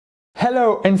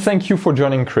Hello and thank you for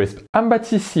joining Crisp. I'm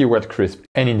Baptiste here at Crisp,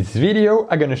 and in this video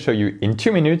I'm gonna show you in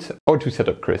 2 minutes how to set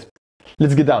up Crisp.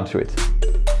 Let's get down to it.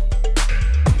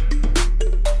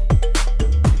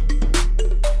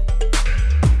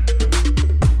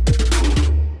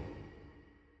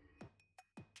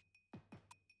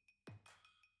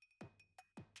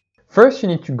 First, you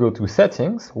need to go to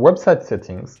Settings, Website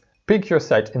Settings, pick your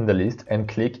site in the list and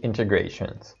click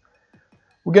Integrations.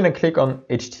 We're going to click on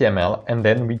HTML and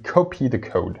then we copy the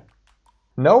code.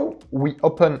 Now we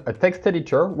open a text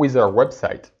editor with our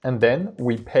website and then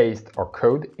we paste our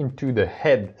code into the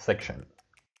head section.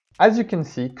 As you can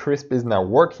see, Crisp is now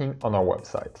working on our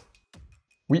website.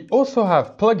 We also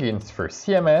have plugins for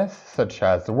CMS such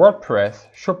as WordPress,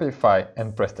 Shopify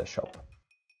and PrestaShop.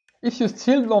 If you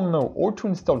still don't know how to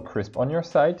install Crisp on your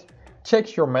site,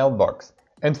 check your mailbox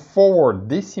and forward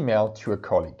this email to a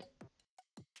colleague.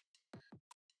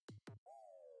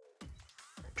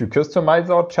 To customize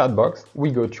our chatbox, we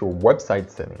go to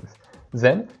Website Settings,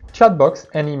 then Chatbox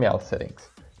and Email Settings,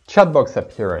 Chatbox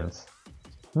Appearance.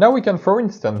 Now we can, for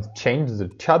instance, change the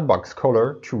chatbox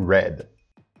color to red.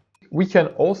 We can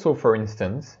also, for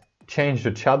instance, change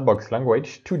the chatbox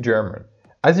language to German.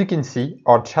 As you can see,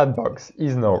 our chatbox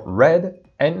is now red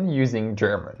and using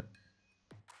German.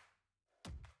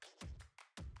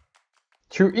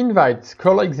 To invite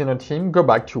colleagues in a team, go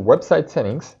back to Website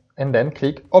Settings and then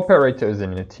click Operators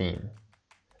in a team.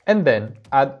 And then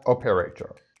add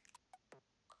Operator.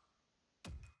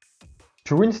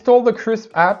 To install the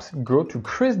Crisp apps, go to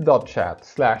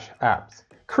crisp.chat/apps.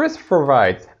 Crisp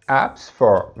provides apps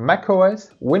for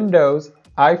macOS, Windows,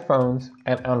 iPhones,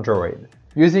 and Android.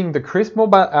 Using the Crisp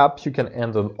mobile app, you can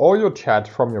handle all your chat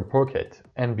from your pocket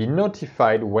and be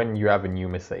notified when you have a new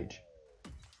message.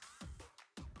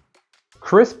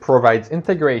 Crisp provides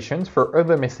integrations for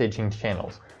other messaging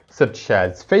channels, such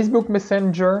as Facebook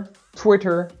Messenger,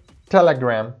 Twitter,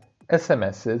 Telegram,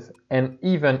 SMSs, and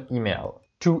even email.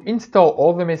 To install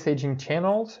all the messaging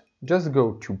channels, just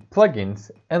go to Plugins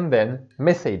and then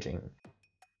Messaging.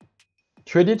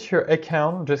 To edit your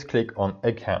account, just click on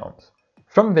Accounts.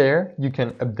 From there, you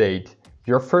can update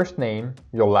your first name,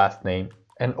 your last name,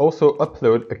 and also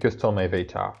upload a custom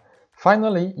avatar.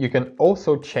 Finally, you can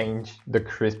also change the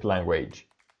Crisp language.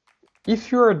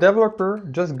 If you're a developer,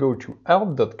 just go to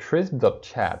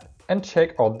help.crisp.chat and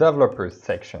check our developers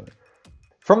section.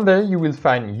 From there, you will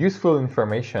find useful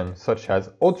information such as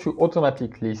how to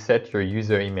automatically set your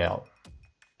user email.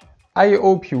 I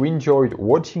hope you enjoyed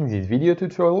watching this video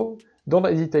tutorial. Don't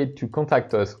hesitate to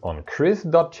contact us on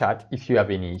crisp.chat if you have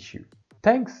any issue.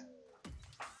 Thanks!